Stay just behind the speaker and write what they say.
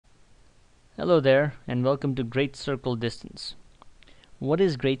Hello there, and welcome to Great Circle Distance. What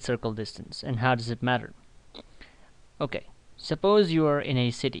is Great Circle Distance, and how does it matter? Okay, suppose you are in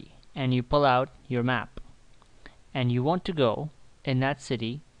a city, and you pull out your map, and you want to go in that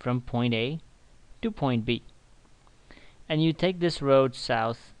city from point A to point B. And you take this road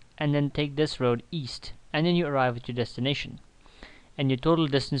south, and then take this road east, and then you arrive at your destination. And your total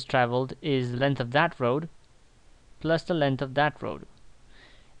distance traveled is the length of that road plus the length of that road.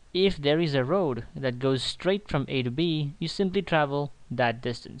 If there is a road that goes straight from A to B, you simply travel that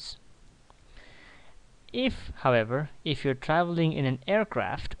distance. However, if you're traveling in an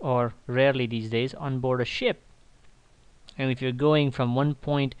aircraft, or rarely these days on board a ship, and if you're going from one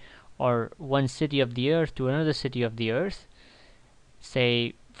point or one city of the earth to another city of the earth,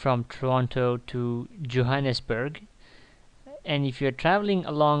 say from Toronto to Johannesburg, and if you're traveling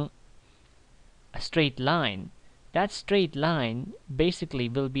along a straight line, that straight line basically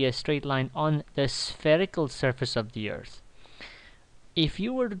will be a straight line on the spherical surface of the earth. If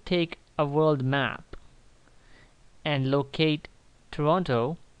you were to take a world map and locate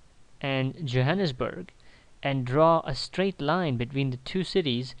Toronto and Johannesburg and draw a straight line between the two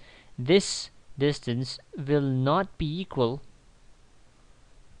cities, this distance will not be equal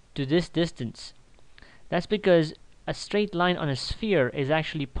to this distance. That's because a straight line on a sphere is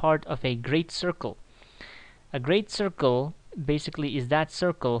actually part of a great circle. A great circle basically is that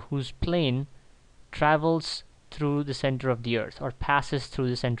circle whose plane travels through the center of the earth, or passes through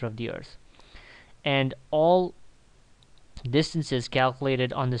the center of the earth. And all distances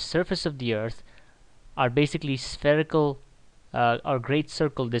calculated on the surface of the earth are basically spherical or great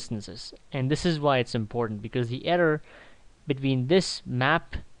circle distances. And this is why it's important, because the error between this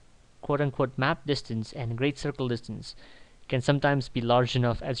map, quote-unquote map distance, and great circle distance can sometimes be large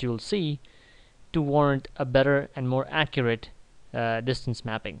enough, as you will see, to warrant a better and more accurate distance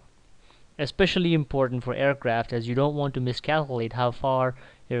mapping. Especially important for aircraft, as you don't want to miscalculate how far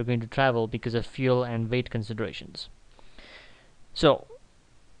you're going to travel because of fuel and weight considerations. So,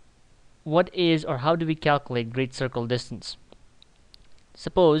 what is, or how do we calculate great circle distance?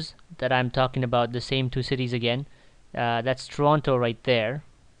 Suppose that I'm talking about the same two cities again. That's Toronto right there,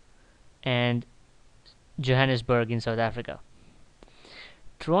 and Johannesburg in South Africa.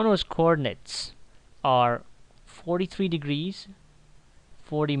 Toronto's coordinates are 43 degrees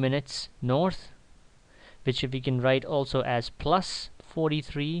 40 minutes north, which we can write also as plus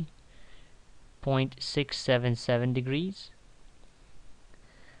 43.677 degrees,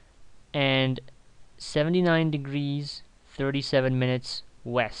 and 79 degrees 37 minutes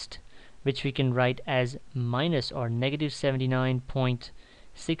west, which we can write as minus or negative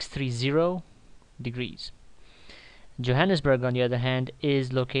 79.630 degrees. Johannesburg, on the other hand,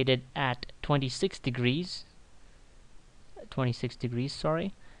 is located at 26 degrees,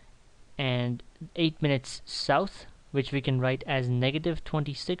 and 8 minutes south, which we can write as negative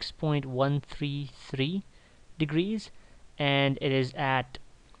 26.133 degrees, and it is at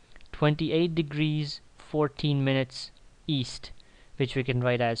 28 degrees 14 minutes east, which we can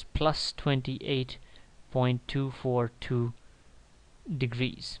write as plus 28.242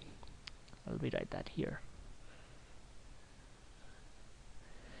 degrees. I'll rewrite that here.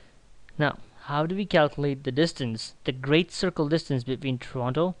 Now, how do we calculate the distance, the great circle distance between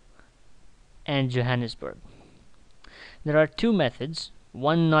Toronto and Johannesburg? There are two methods,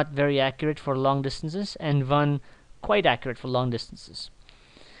 one not very accurate for long distances and one quite accurate for long distances.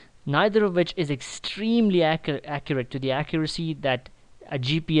 Neither of which is extremely accurate to the accuracy that a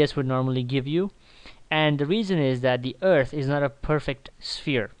GPS would normally give you, and the reason is that the Earth is not a perfect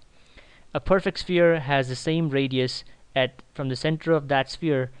sphere. A perfect sphere has the same radius from the center of that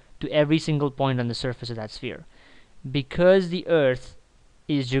sphere to every single point on the surface of that sphere. Because the Earth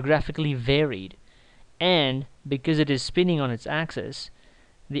is geographically varied, and because it is spinning on its axis,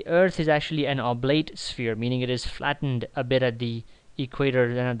 the Earth is actually an oblate sphere, meaning it is flattened a bit at the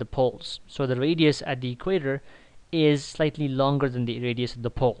equator than at the poles. So the radius at the equator is slightly longer than the radius at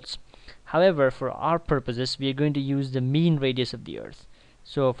the poles. However, for our purposes, we are going to use the mean radius of the Earth.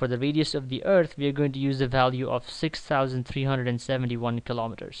 So for the radius of the Earth, we are going to use the value of 6,371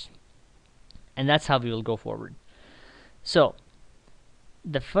 kilometers. And that's how we will go forward. So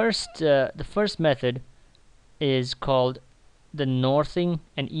the first method is called the northing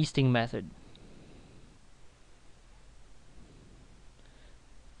and easting method.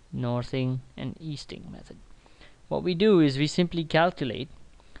 Northing and easting method. What we do is we simply calculate.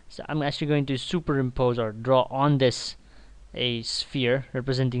 So I'm actually going to superimpose or draw on this a sphere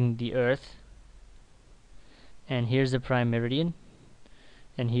representing the Earth, and here's the prime meridian,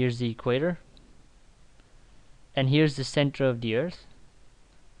 and here's the equator, and here's the center of the Earth,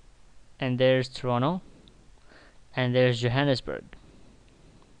 and there's Toronto, and there's Johannesburg.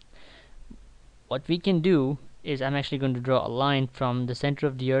 What we can do is I'm actually going to draw a line from the center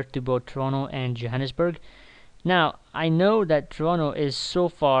of the earth to both Toronto and Johannesburg. Now I know that Toronto is so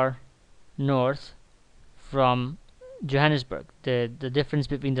far north from Johannesburg. The difference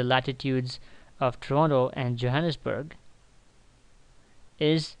between the latitudes of Toronto and Johannesburg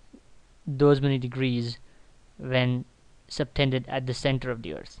is those many degrees when subtended at the center of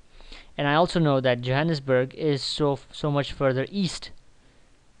the earth. And I also know that Johannesburg is so much further east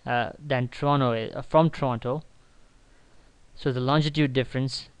than Toronto is, from Toronto. So the longitude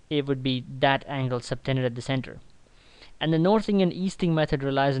difference, it would be that angle subtended at the center. And the northing and easting method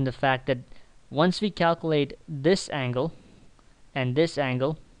relies on the fact that once we calculate this angle and this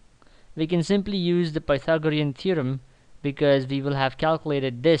angle, we can simply use the Pythagorean theorem, because we will have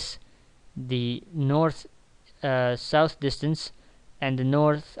calculated this, the north south distance, and the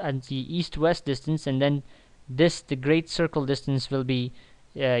north and the east west distance, and then this, the great circle distance, will be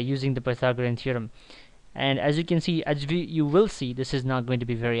using the Pythagorean theorem. And as you can see, you will see, this is not going to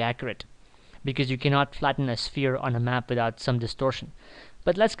be very accurate, because you cannot flatten a sphere on a map without some distortion.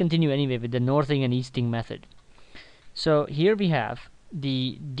 But let's continue anyway with the northing and easting method. So here we have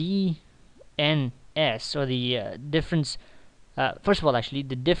the DNS, or the difference. First of all, actually,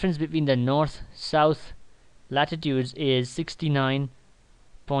 the difference between the north-south latitudes is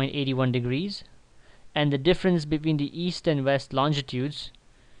 69.81 degrees, and the difference between the east and west longitudes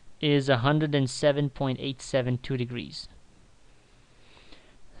is 107.872 degrees.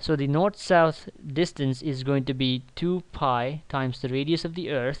 So the north-south distance is going to be 2 pi times the radius of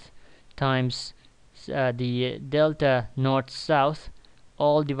the earth times the delta north-south,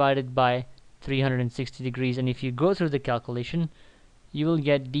 all divided by 360 degrees. And if you go through the calculation, you will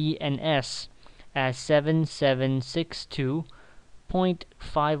get DNS as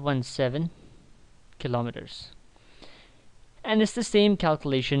 7762.517 kilometers. And it's the same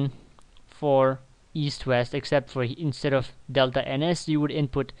calculation for east-west, except for instead of delta NS, you would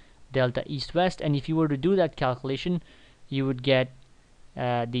input delta east-west, and if you were to do that calculation, you would get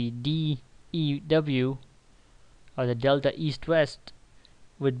the DEW, or the delta east-west,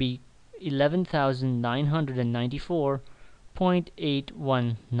 would be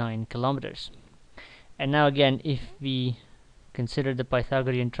 11,994.819 kilometers. And now again, if we consider the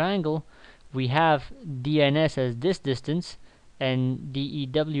Pythagorean triangle, we have DNS as this distance and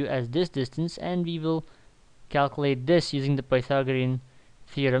DEW as this distance, and we will calculate this using the Pythagorean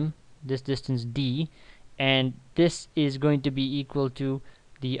theorem, this distance D, and this is going to be equal to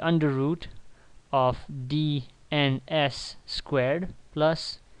the under root of DNS squared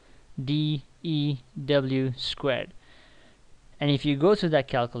plus DEW squared. And if you go through that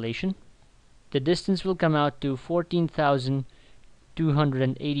calculation, the distance will come out to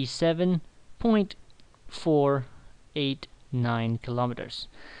 14,287.489 kilometers.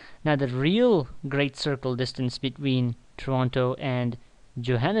 Now the real great circle distance between Toronto and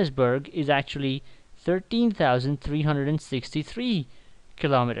Johannesburg is actually 13,363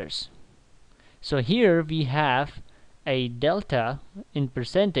 kilometers. So here we have a delta in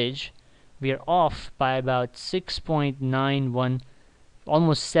percentage. We are off by about 6.91,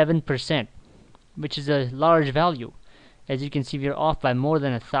 almost 7%, which is a large value. As you can see, we are off by more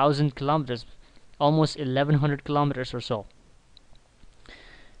than 1,000 kilometers, almost 1,100 kilometers or so.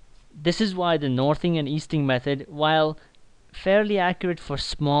 This is why the northing and easting method, while fairly accurate for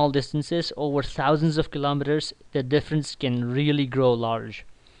small distances over thousands of kilometers, the difference can really grow large.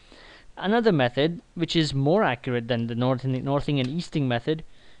 Another method, which is more accurate than the northing and easting method,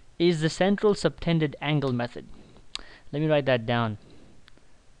 is the central subtended angle method. Let me write that down.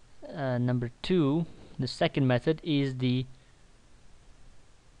 Number 2, the second method, is the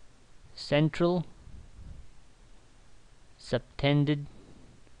central subtended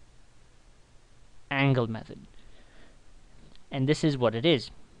angle method. And this is what it is.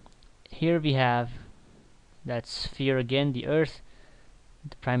 Here we have that sphere again, the earth,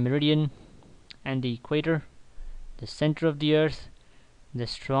 the prime meridian and the equator, the center of the earth,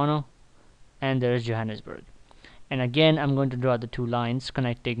 this Toronto, and there's Johannesburg. And again, I'm going to draw the two lines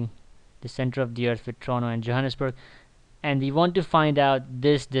connecting the center of the earth with Toronto and Johannesburg, and we want to find out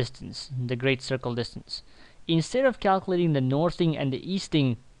this distance, the great circle distance. Instead of calculating the northing and the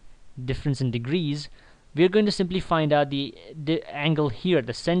easting difference in degrees, we're going to simply find out the angle here,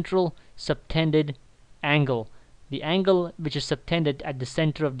 the central subtended angle, the angle which is subtended at the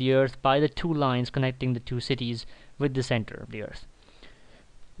center of the earth by the two lines connecting the two cities with the center of the earth.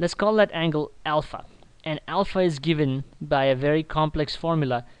 Let's call that angle alpha, and alpha is given by a very complex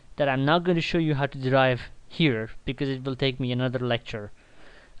formula that I'm not going to show you how to derive here because it will take me another lecture.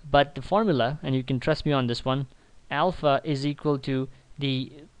 But the formula, and you can trust me on this one, alpha is equal to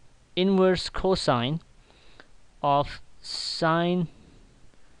the inverse cosine of sine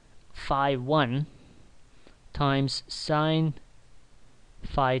phi 1 times sine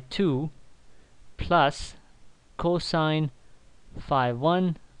phi 2 plus cosine phi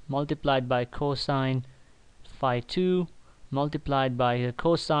 1 multiplied by cosine phi 2 multiplied by the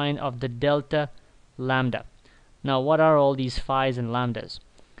cosine of the delta lambda. Now what are all these phi's and lambdas?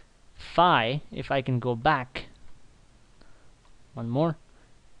 Phi, if I can go back one more,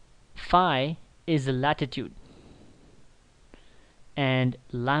 phi is the latitude and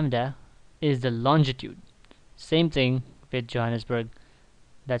lambda is the longitude. Same thing with Johannesburg.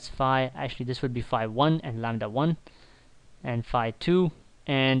 That's phi, actually this would be phi 1 and lambda 1, and phi 2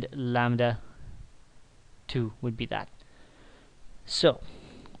 and lambda 2 would be that. So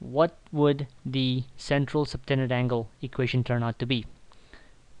what would the central subtended angle equation turn out to be?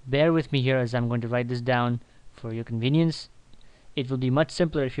 Bear with me here as I'm going to write this down for your convenience. It will be much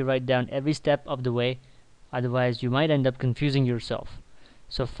simpler if you write down every step of the way, otherwise you might end up confusing yourself.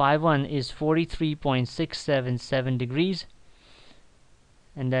 So phi 1 is 43.677 degrees,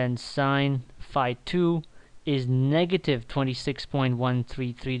 and then sine phi 2 is negative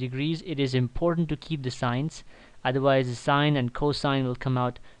 26.133 degrees. It is important to keep the signs, otherwise the sine and cosine will come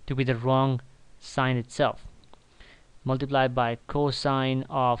out to be the wrong sign itself. Multiplied by cosine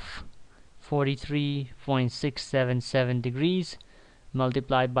of 43.677 degrees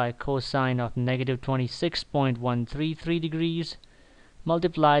multiplied by cosine of negative 26.133 degrees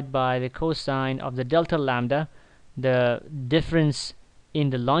multiplied by the cosine of the delta lambda, the difference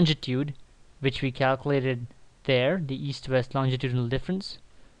in the longitude which we calculated there, the east-west longitudinal difference,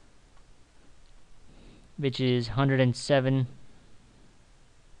 which is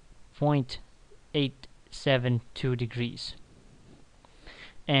 107.872 degrees.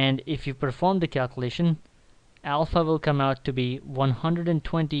 And if you perform the calculation, alpha will come out to be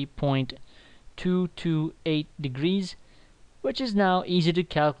 120.228 degrees, which is now easy to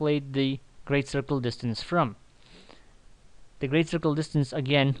calculate the great circle distance from. The great circle distance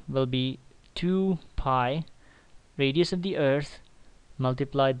again will be 2 pi radius of the earth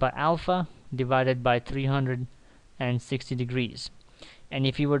multiplied by alpha divided by 360 degrees. And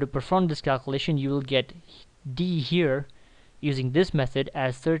if you were to perform this calculation, you will get d here using this method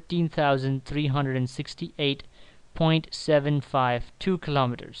as 13,368.752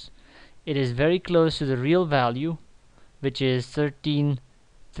 kilometers. It is very close to the real value, which is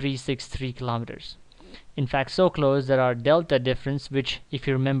 13,363 kilometers. In fact, so close that our delta difference, which if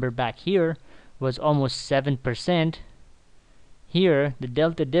you remember back here was almost 7%, here the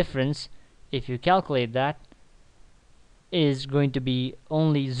delta difference, if you calculate that, is going to be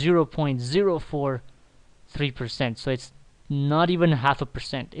only 0.043%. So it's not even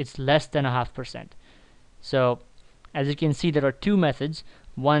 0.5%, it's less than 0.5%. So as you can see, there are two methods: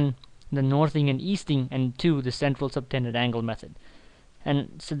 one, the northing and easting, and two, the central subtended angle method.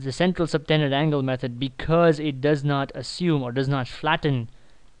 And so the central subtended angle method, because it does not assume or does not flatten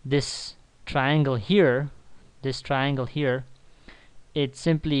this triangle here, it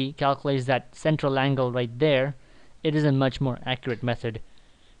simply calculates that central angle right there. It is a much more accurate method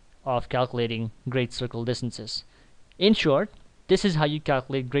of calculating great circle distances. In short, this is how you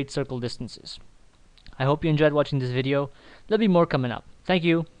calculate great circle distances. I hope you enjoyed watching this video. There'll be more coming up. Thank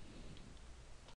you.